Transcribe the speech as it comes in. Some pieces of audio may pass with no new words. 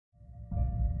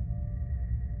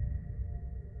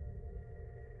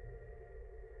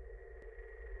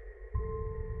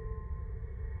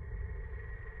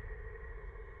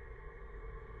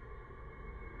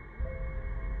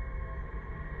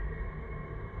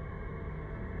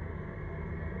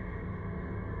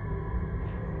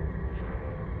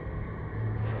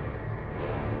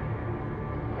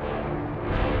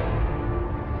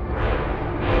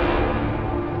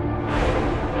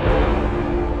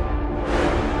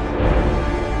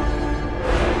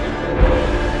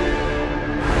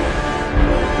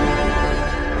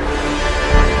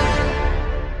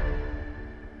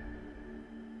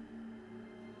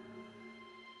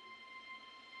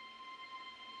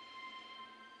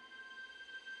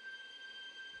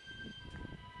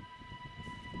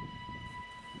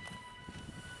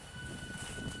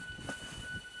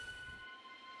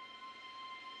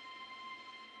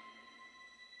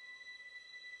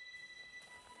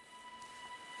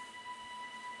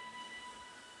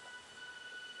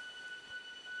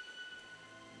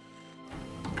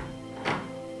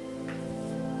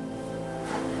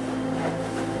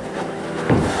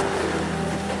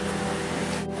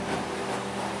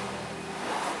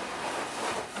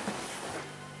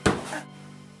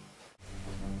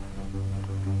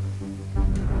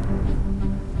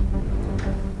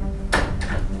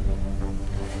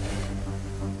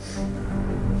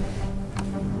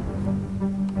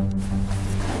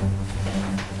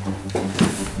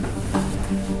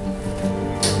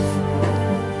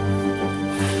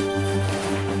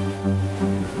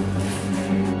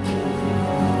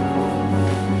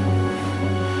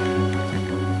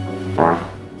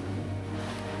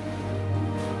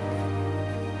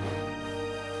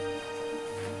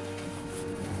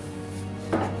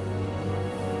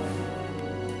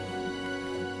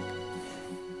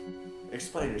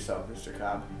Explain yourself, Mr.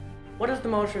 Cobb. What is the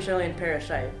most resilient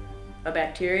parasite? A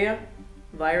bacteria?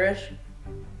 Virus?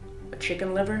 A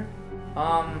chicken liver?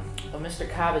 What Mr.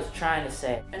 Cobb is trying to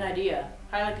say. An idea.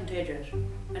 Highly contagious.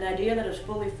 An idea that is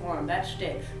fully formed. That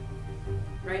sticks.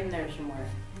 Right in there somewhere.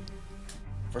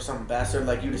 For some bastard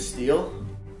like you to steal?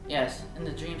 Yes, in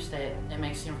the dream state, it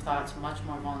makes your thoughts much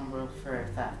more vulnerable for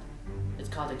theft. It's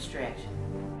called extraction.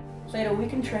 Zeta, we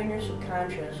can train your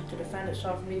subconscious to defend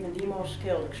itself from even the most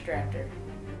skilled extractor.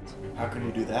 How can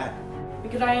you do that?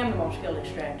 Because I am the most skilled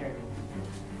extractor.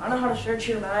 I know how to search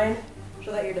your mind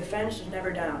so that your defense is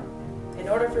never down. In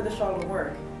order for this all to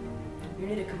work, you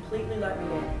need to completely let me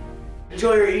in.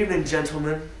 Enjoy your evening,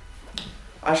 gentlemen.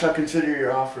 I shall consider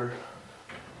your offer.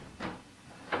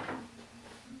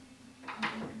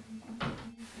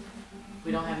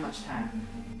 We don't have much time.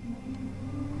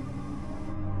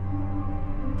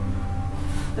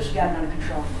 This has gotten out of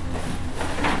control.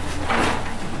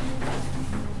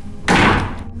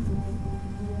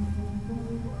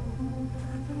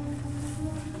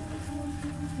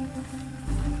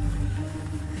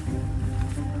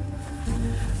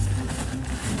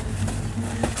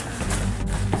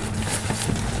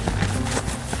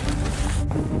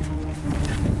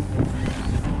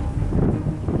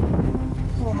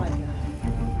 Oh my God.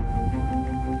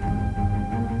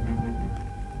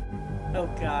 Oh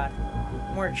God.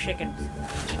 More chicken.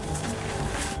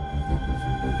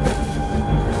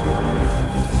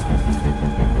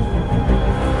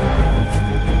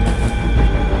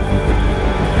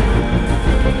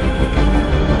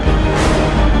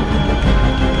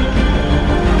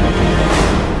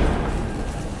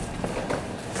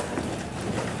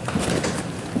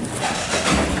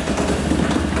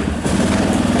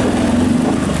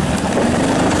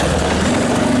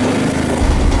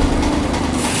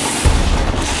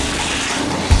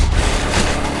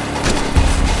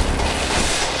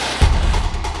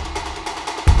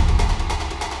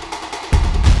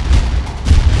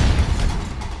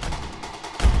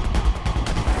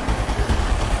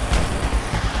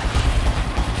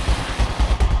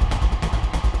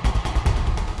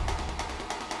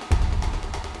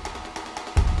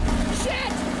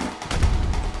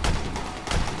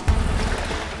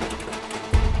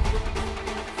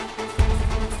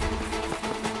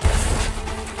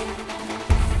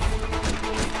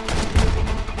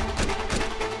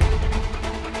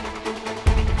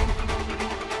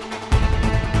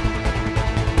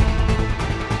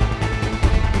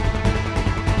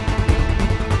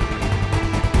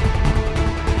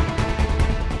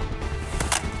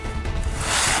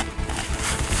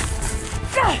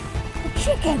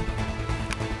 Chicken!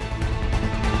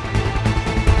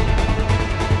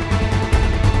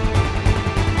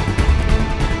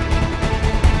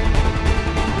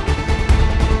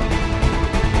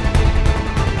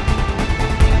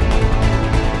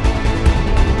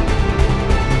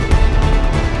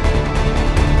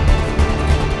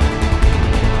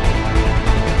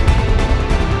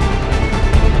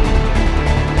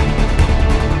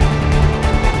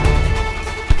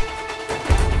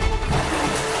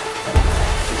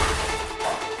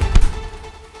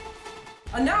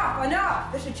 Enough!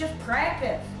 Enough! This is just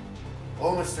practice.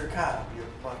 Oh, Mr. Cobb, you're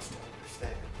much to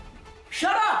understand.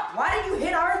 Shut up! Why did you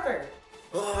hit Arthur?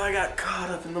 Oh, I got caught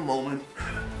up in the moment.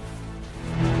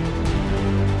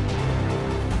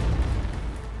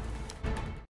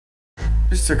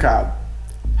 Mr. Cobb,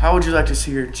 how would you like to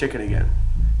see your chicken again?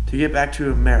 To get back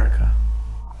to America?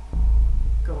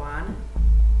 Go on.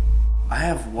 I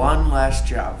have one last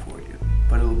job for you,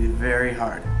 but it will be very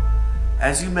hard.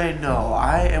 As you may know,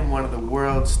 I am one of the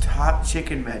world's top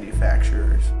chicken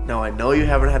manufacturers. Now, I know you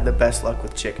haven't had the best luck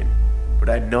with chicken, but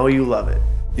I know you love it.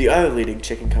 The other leading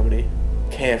chicken company,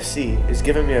 KFC, is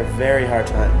giving me a very hard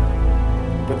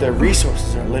time. But their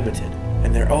resources are limited,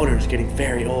 and their owner is getting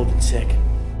very old and sick.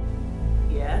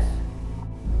 Yes?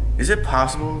 Is it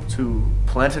possible to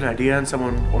plant an idea in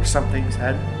someone or something's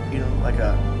head? You know, like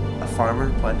a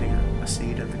farmer planting a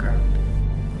seed in the ground?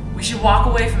 We should walk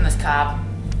away from this, Cobb.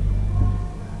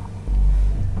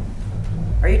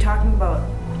 Are you talking about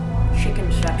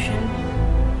ChickINCEPtion?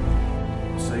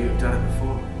 So you've done it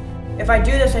before? If I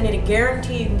do this, I need a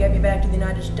guarantee you can get me back to the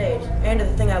United States and to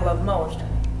the thing I love most,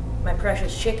 my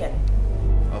precious chicken.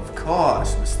 Of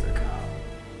course, Mr. Cobb.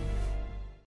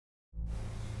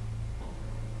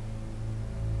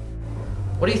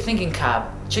 What are you thinking,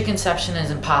 Cobb? ChickINCEPtion is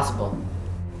impossible.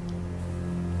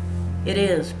 It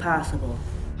is possible.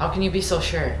 How can you be so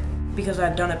sure? Because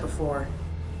I've done it before.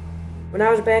 When I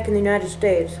was back in the United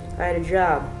States, I had a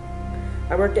job.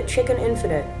 I worked at Chicken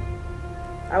Infinite.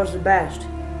 I was the best.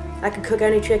 I could cook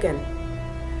any chicken.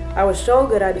 I was so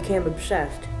good I became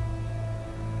obsessed.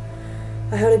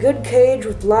 I had a good cage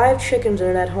with live chickens in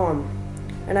it at home,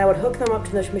 and I would hook them up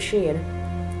to this machine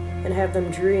and have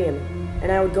them dream,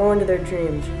 and I would go into their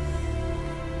dreams.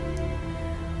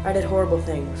 I did horrible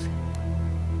things.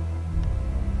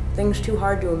 Things too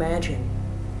hard to imagine.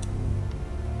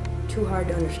 Too hard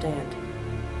to understand.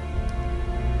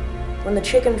 When the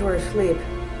chickens were asleep,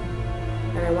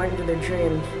 and I went into their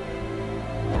dreams,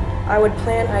 I would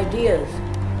plant ideas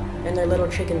in their little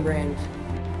chicken brains.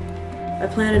 I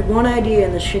planted one idea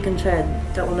in the chicken's head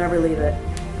that will never leave it.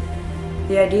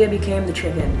 The idea became the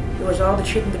chicken. It was all the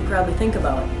chicken could probably think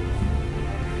about.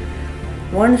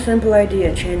 One simple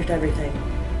idea changed everything.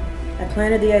 I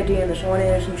planted the idea in this one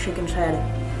innocent chicken's head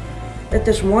that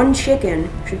this one chicken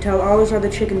should tell all his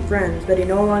other chicken friends that he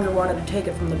no longer wanted to take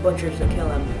it from the butchers that kill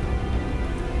him.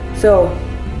 So,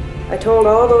 I told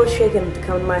all those chickens to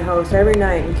come to my house every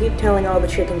night and keep telling all the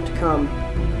chickens to come.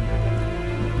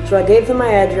 So I gave them my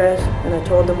address and I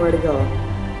told them where to go.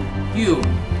 You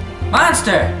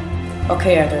monster!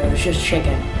 Okay, Arthur, it was just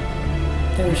chicken.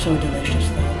 They were so delicious,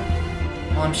 though.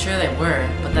 Well, I'm sure they were,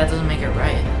 but that doesn't make it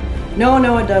right. No,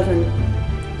 it doesn't.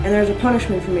 And there's a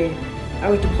punishment for me. I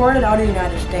was deported out of the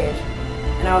United States,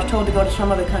 and I was told to go to some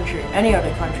other country, any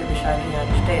other country besides the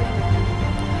United States.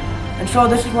 And so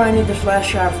this is why I need this last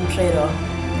shot from Sato.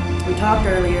 We talked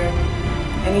earlier,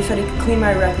 and he said he could clean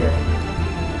my record.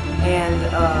 And,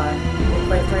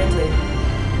 quite frankly,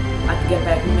 I could get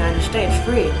back in the United States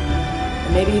free.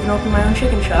 And maybe even open my own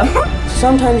chicken shop.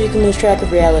 Sometimes you can lose track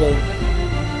of reality.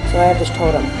 So I have this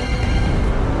totem.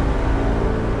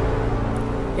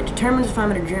 It determines if I'm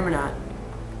in a dream or not.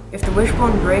 If the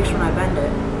wishbone breaks when I bend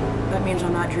it, that means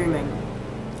I'm not dreaming.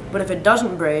 But if it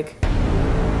doesn't break,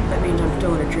 that means I'm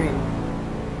still in a dream.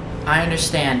 I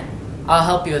understand. I'll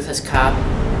help you with this, Cobb.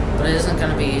 But it isn't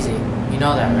gonna be easy. You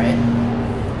know that, right?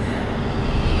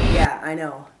 Yeah, I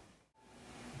know.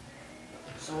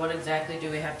 So what exactly do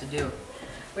we have to do?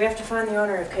 We have to find the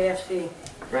owner of KFC.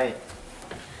 Right.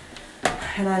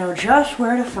 And I know just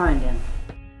where to find him.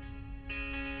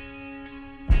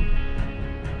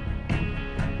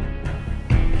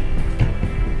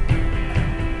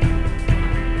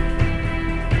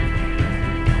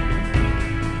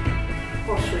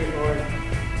 Oh, sweet Lord.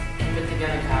 Keep it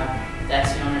together, Cobb.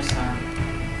 That's the owner's son.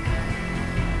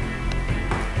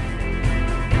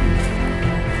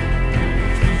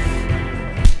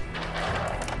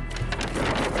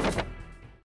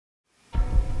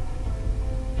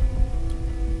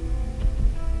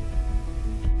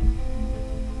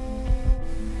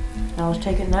 I was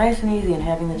taking it nice and easy and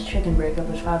having this chicken break up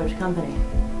his father's company.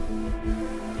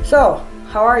 So,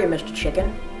 how are you, Mr.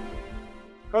 Chicken?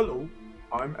 Hello,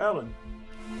 I'm Alan.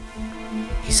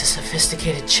 He's a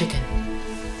sophisticated chicken.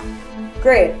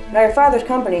 Great. Now your father's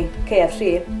company,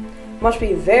 KFC, must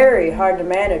be very hard to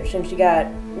manage since you got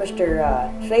Mr.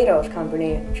 Sato's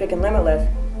company, Chicken Limitless,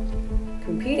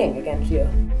 competing against you.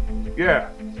 Yeah,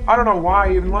 I don't know why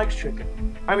he even likes chicken.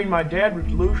 I mean, my dad was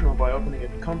delusional by opening a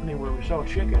company where we sell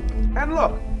chicken. And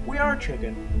look, we are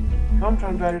chicken.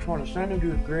 Sometimes I just want to send him to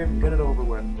his grave and get it over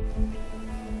with.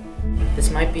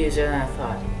 This might be easier than I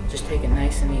thought. Just take it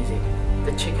nice and easy.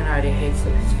 The chicken already hates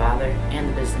his father and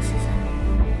the business he's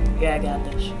in. Yeah, I got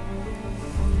this.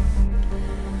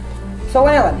 So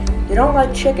Alan, you don't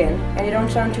like chicken, and you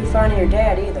don't sound too fond of your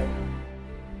dad either.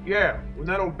 Yeah, when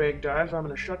that old bag dies, I'm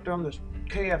gonna shut down this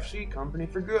KFC company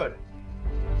for good.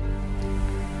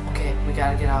 Okay, we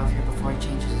gotta get out of here before he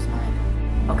changes his mind.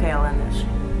 Okay, I'll end this.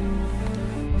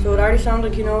 So it already sounds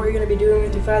like you know what you're going to be doing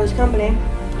with your father's company.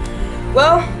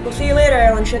 Well, we'll see you later,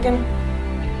 Alan Chicken.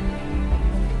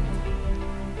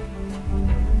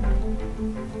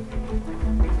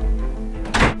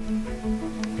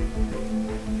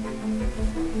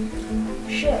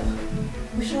 Shit.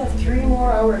 We still have 3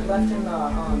 more hours left in the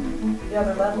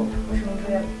other level, which means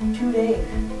we have 2 days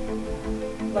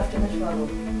left in this level.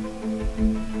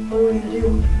 What are we going to do? You're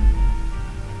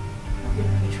going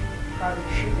to each probably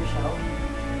shoot yourself.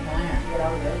 Why? Get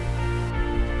out of it.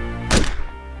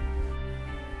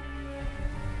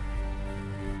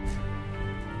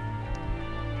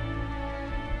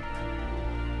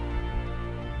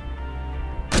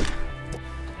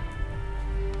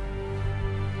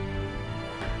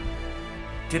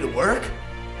 Did it work?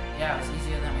 Yeah, it was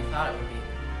easier than we thought it would be.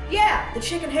 Yeah, the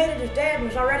chicken hated his dad and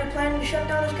was already planning to shut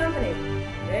down his company.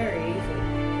 Very easy.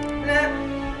 Nah.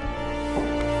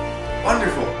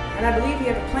 Wonderful. And I believe you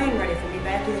have a plane ready for me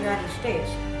back to the United States.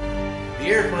 The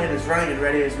airplane is running and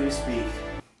ready as we speak.